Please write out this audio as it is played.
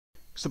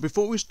So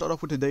before we start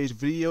off with today's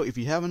video, if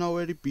you haven't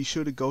already, be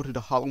sure to go to the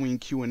Halloween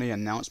Q&A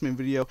announcement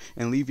video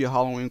and leave your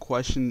Halloween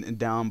question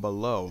down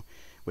below.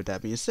 With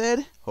that being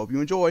said, hope you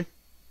enjoy.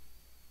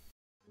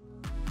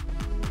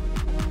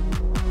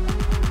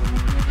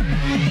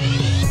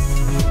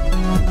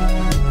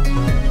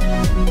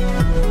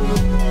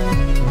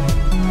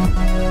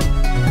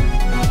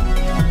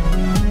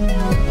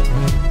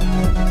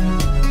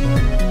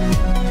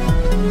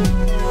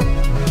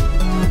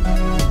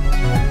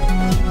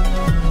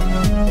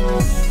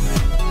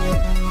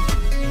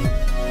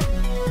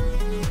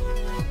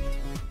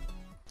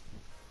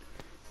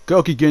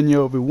 Okay, again,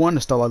 yo everyone,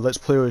 the Starlight Let's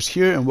Player is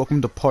here, and welcome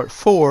to part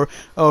 4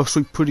 of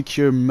Sweet Pretty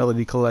Cure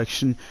Melody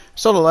Collection.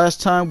 So the last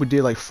time we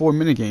did like 4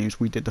 minigames.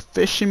 We did the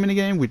fishing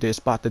minigame, we did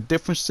spot the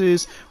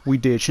differences, we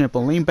did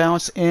trampoline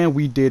bounce, and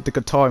we did the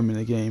guitar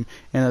minigame.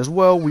 And as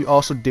well, we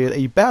also did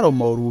a battle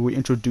mode where we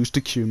introduced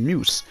the Cure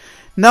Muse.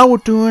 Now we're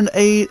doing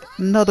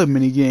another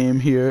minigame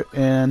here,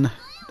 and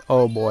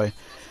oh boy.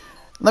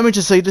 Let me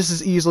just say, this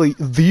is easily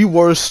the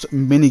worst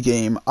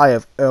minigame I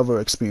have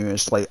ever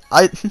experienced. Like,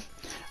 I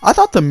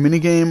thought the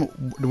minigame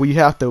where you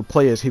have to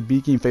play as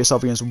Hibiki and face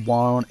off against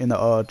Warren in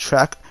the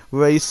track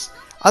race,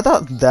 I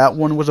thought that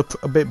one was a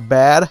bit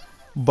bad,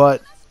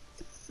 but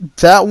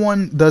that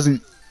one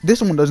doesn't.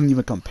 This one doesn't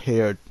even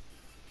compare.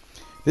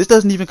 This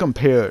doesn't even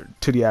compare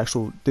to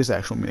this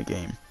actual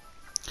minigame.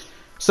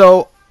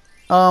 So,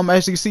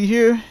 as you can see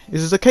here,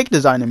 this is a cake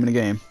designer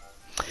minigame,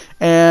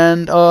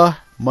 and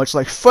much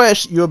like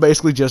Fresh, you're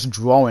basically just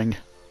drawing.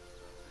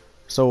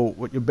 So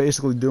what you're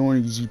basically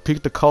doing is you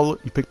pick the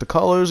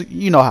colors.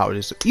 You know how it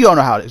is. You don't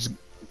know how it is.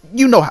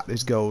 You know how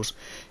this goes.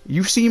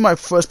 You've seen my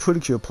first Pretty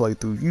Cure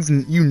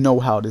playthrough. You know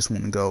how this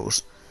one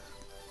goes.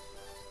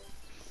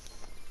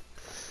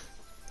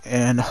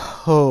 And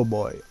oh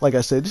boy, like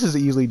I said, this is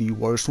easily the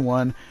worst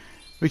one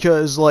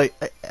because like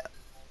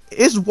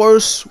it's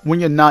worse when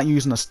you're not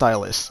using a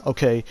stylus.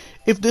 Okay,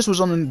 if this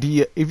was on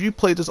if you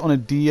played this on a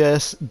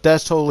DS,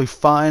 that's totally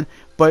fine.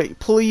 But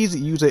please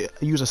use a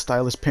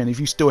stylus pen. If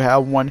you still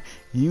have one,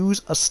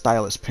 use a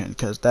stylus pen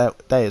because that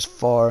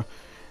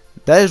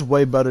is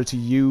way better to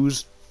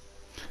use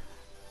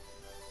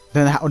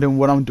than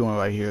what I'm doing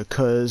right here.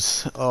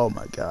 Cause oh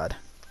my god.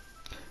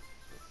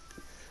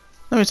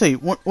 Let me tell you,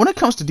 when it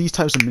comes to these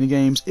types of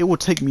minigames, it will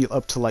take me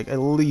up to like at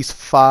least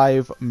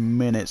 5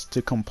 minutes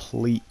to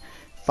complete.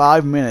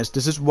 5 minutes.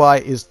 This is why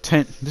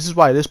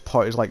this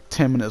part is like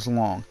 10 minutes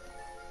long.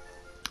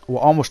 Well,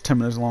 almost 10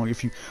 minutes long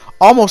if you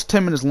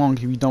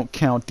don't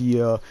count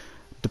the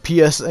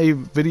PSA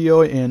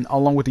video and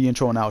along with the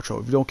intro and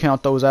outro. If you don't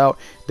count those out,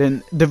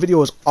 then the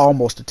video is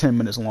almost 10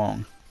 minutes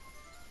long.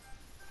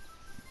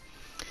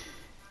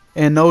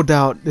 And no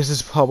doubt, this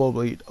is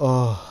probably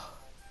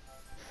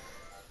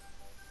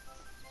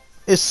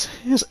it's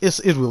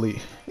really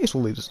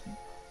just,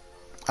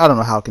 I don't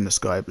know how I can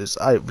describe this.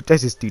 I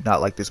just do not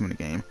like this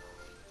minigame.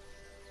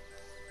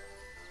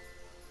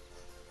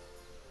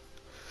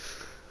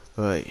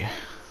 But yeah.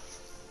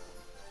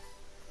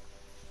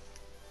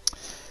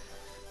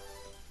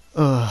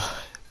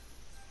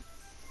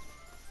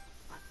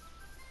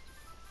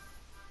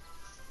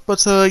 What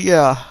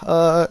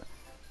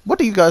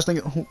do you guys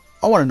think?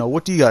 I want to know,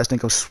 what do you guys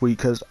think of Sweet?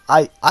 Because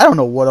I don't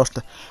know what else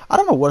to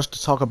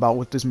talk about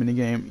with this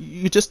minigame.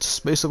 You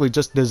just basically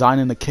just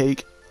designing the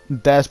cake.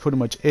 That's pretty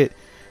much it.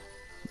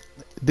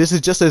 This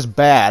is just as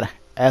bad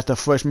as the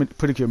Fresh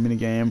Pretty Cure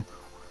minigame,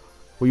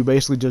 where you're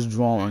basically just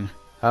drawing.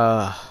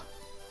 But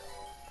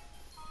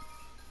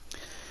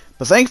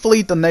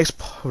thankfully, the next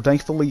part in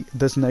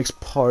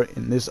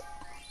this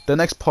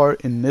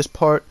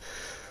part,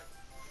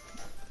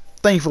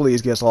 thankfully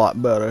it gets a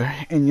lot better,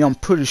 and I'm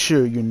pretty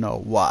sure you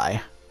know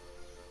why.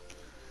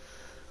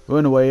 But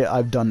anyway,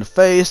 I've done the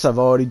face, I've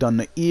already done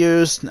the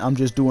ears, I'm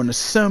just doing the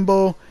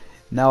symbol.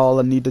 Now all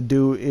I need to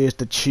do is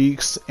the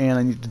cheeks, and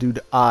I need to do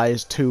the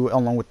eyes too,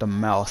 along with the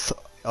mouth.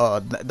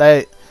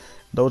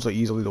 Those are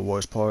easily the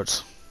worst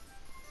parts.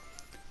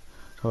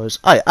 Because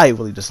I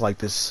really dislike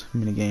this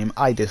minigame.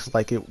 I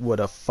dislike it with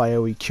a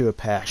fiery Cure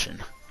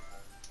passion.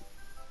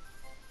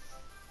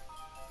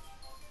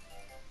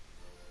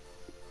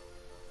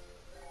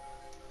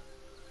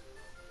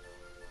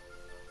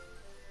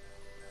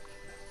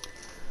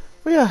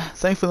 But yeah,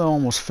 thankfully I'm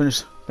almost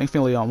finished.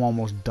 Thankfully I'm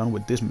almost done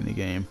with this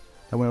minigame.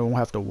 That way I won't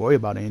have to worry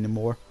about it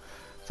anymore.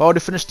 If I already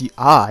finished the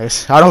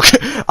eyes, I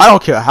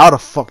don't care how the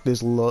fuck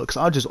this looks.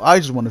 I just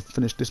want to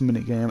finish this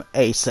minigame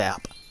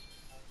ASAP.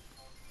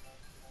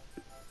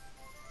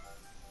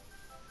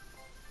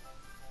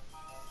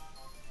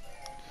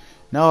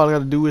 Now all I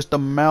gotta do is the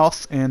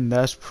mouth, and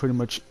that's pretty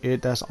much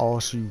it. That's all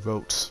she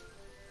wrote.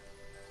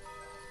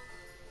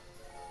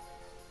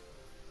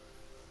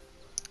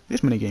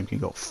 This minigame can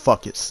go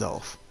fuck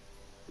itself.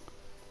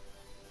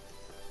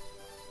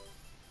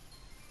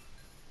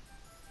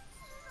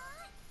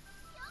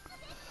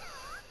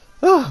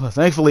 But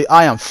thankfully,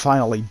 I am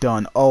finally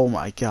done. Oh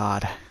my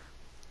god.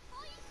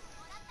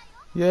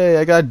 Yay,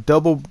 I got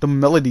double the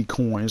melody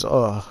coins.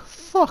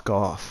 Fuck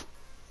off.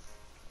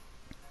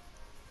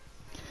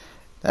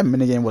 That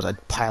minigame was a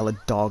pile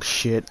of dog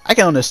shit. I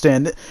can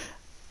understand it.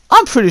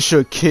 I'm pretty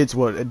sure kids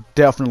would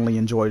definitely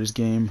enjoy this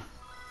game.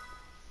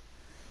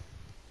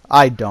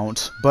 I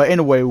don't. But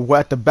anyway, we're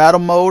at the battle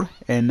mode,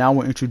 and now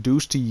we're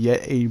introduced to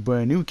yet a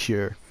brand new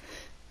cure.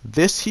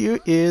 This here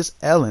is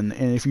Ellen,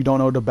 and if you don't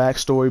know the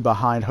backstory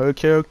behind her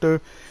character,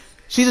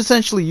 she's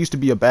essentially used to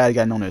be a bad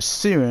guy known as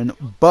Siren,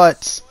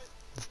 but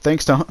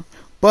thanks to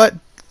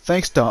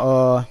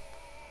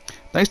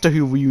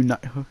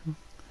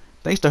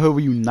her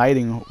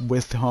reuniting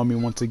with Hermie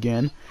once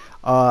again,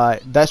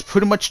 that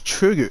pretty much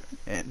triggered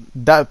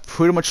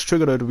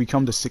her to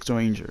become the Sixth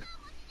Ranger.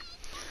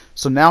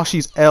 So now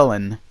she's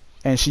Ellen,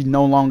 and she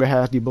no longer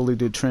has the ability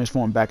to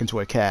transform back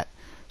into a cat.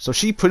 So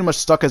she pretty much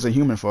stuck as a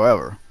human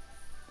forever.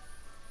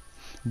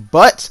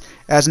 But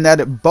as an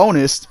added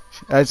bonus,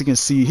 as you can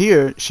see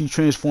here, she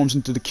transforms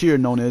into the cure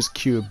known as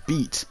Cure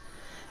Beat.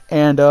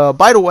 And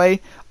by the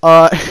way,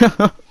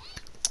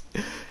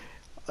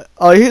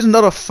 here's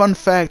another fun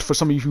fact for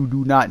some of you who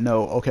do not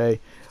know. Okay,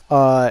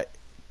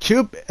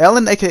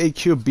 Ellen, aka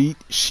Cure Beat,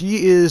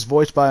 she is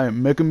voiced by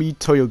Megumi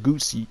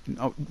Toyoguchi,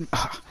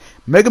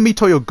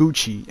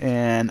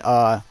 and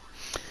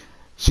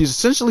she's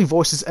essentially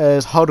voices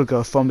as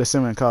Haruka from the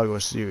Senran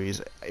Kagura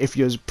series. If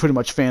you're pretty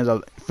much fans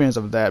of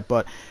that,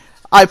 but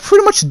I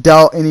pretty much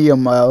doubt any of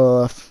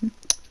my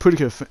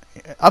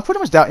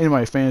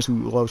fans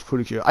who loves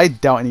Pretty Cure. I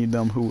doubt any of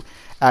them who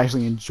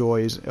actually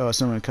enjoys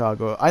Senran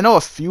Kagura. I know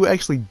a few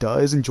actually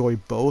does enjoy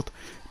both,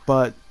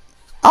 but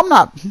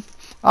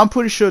I'm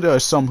pretty sure there are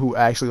some who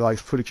actually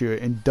likes Pretty Cure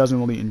and doesn't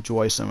really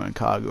enjoy Senran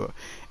Kagura,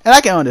 and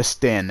I can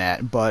understand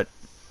that. But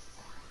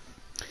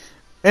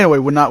anyway,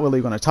 we're not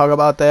really going to talk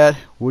about that.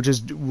 We're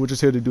just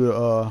here to do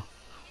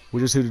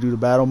the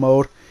battle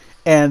mode.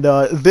 And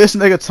this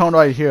Negatone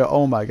right here,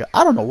 oh my god,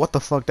 I don't know what the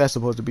fuck that's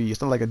supposed to be. Is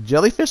that like a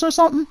jellyfish or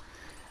something?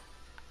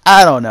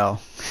 I don't know.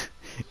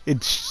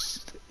 It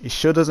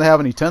sure doesn't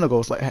have any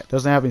tentacles, like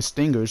doesn't have any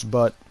stingers,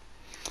 but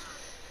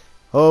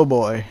oh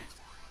boy.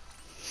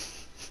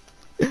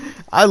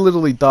 I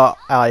literally thought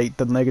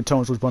the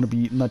Negatones was going to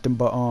be nothing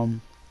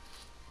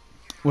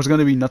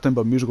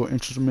but musical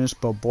instruments,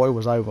 but boy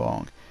was I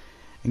wrong.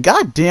 And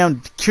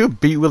goddamn, Cure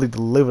Beat really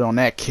delivered on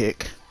that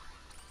kick.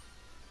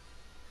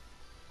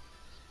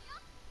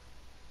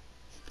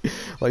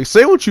 Like,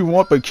 say what you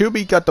want, but Cure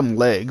Beat got them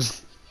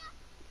legs.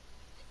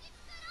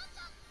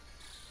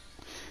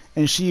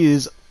 And she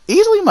is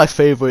easily my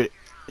favorite.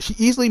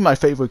 She's easily my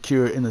favorite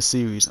Cure in the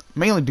series,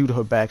 mainly due to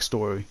her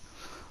backstory.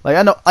 Like,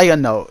 I know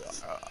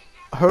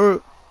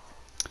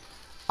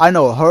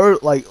her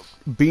like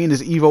being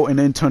as evil and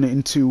then turning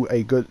into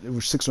a good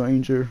Sixth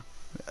Ranger.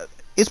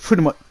 It's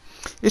pretty much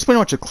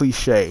a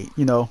cliche,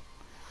 you know,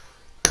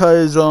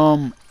 cause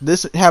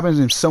this happens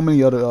in so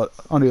many other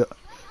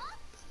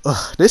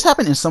this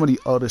happened in some of the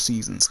other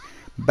seasons.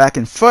 Back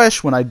in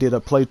Fresh, when I did a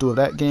playthrough of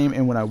that game,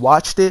 and when I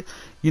watched it,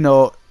 you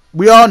know,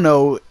 we all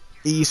know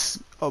East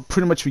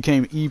pretty much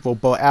became evil,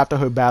 but after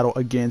her battle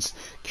against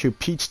Cure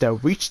Peach that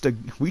reached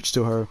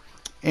to her,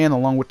 and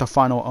along with the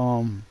final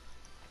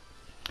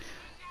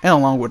and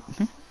along with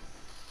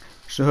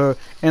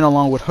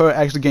her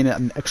actually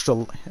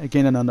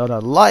gaining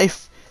another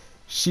life,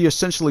 she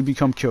essentially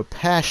become Cure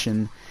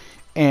Passion,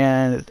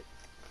 and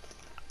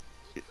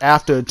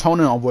after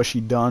atoning on what she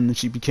done,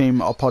 she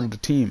became a part of the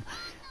team.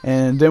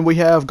 And then we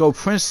have Go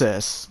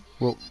Princess.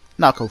 Well,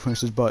 not Go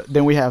Princess, but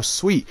then we have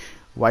Sweet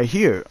right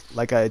here,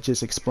 like I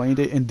just explained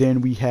it. And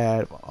then we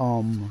have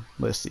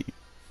let's see.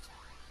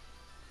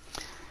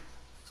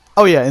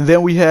 Oh yeah, and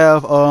then we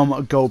have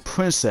Go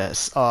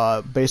Princess.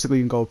 Basically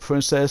in Go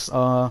Princess,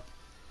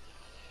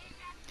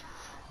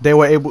 they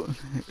were able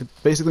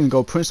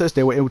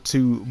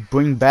to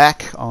bring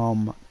back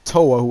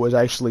Toa, who was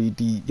actually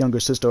the younger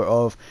sister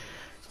of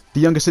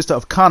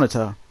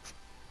Kanata,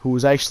 who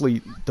was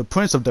actually the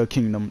prince of the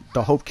kingdom,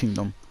 the Hope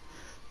Kingdom.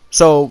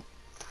 So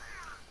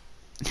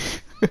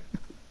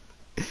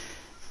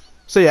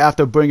so yeah,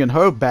 after bringing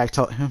her back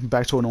to her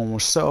normal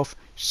self,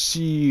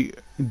 the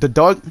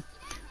dog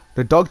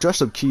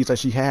dress-up keys that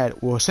she had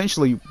will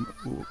essentially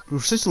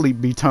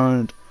be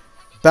turned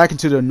back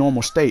into the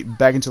normal state,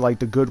 back into like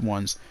the good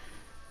ones.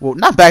 Well,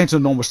 not back into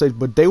the normal state,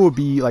 but they will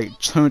be like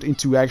turned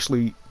into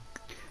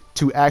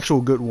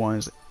actual good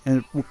ones,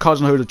 and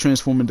causing her to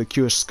transform into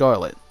Cure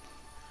Scarlet,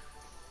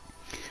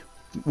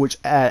 which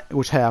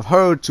have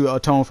her to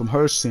atone from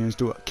her sins,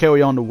 to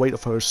carry on the weight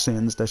of her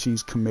sins that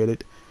she's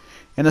committed.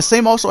 And the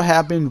same also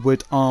happened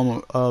with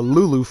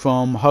Lulu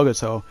from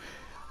Haruto.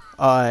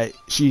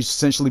 She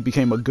essentially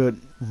became a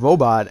good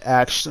robot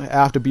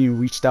after being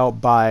reached out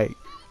by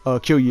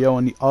Kiryu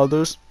and the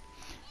others,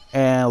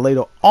 and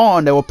later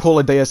on they will pull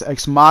a Deus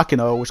Ex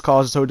Machina, which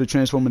causes her to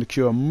transform into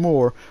Cure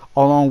more,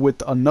 along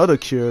with another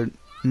Cure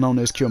known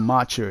as Cure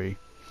Machiri.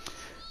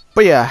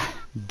 But yeah,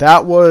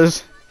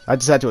 I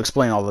just had to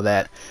explain all of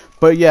that.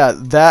 But yeah,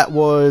 that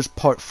was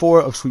part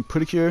 4 of Sweet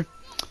Pretty Cure.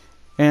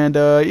 And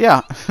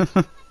yeah.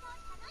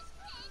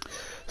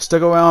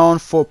 Stick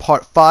around for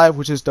part 5,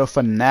 which is the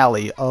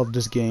finale of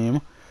this game.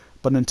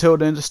 But until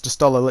then, this is the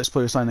Starlight Let's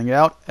Player signing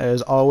out.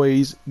 As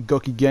always,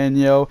 Goki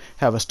Ganyo.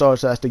 Have a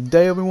star-tastic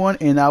day, everyone,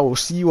 and I will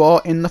see you all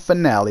in the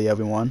finale,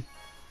 everyone.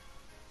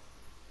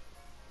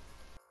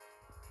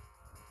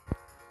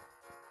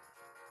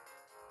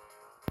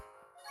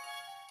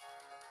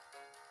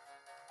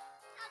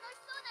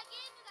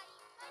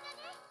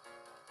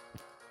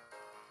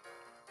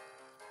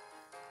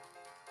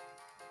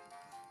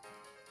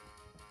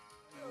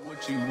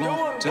 What you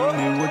want, tell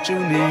me what you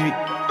need.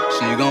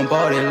 She gon'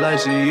 party like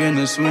she in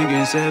the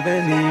swinging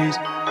 70s.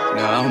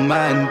 Now I'm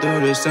riding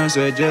through the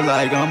sunset just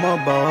like I'm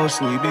a boss.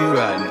 We be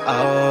riding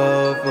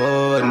all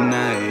for the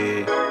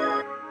night.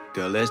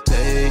 Girl, let's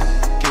take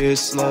it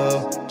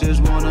slow.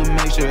 Just wanna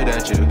make sure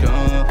that you're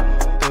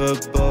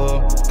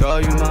comfortable.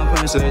 Call you my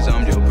princess,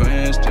 I'm your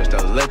prince, just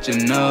to let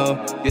you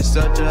know. You're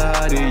such a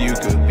hottie, you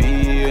could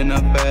be in a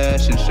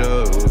fashion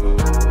show.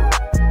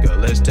 Girl,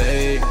 let's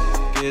take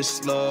it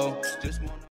slow. Just wanna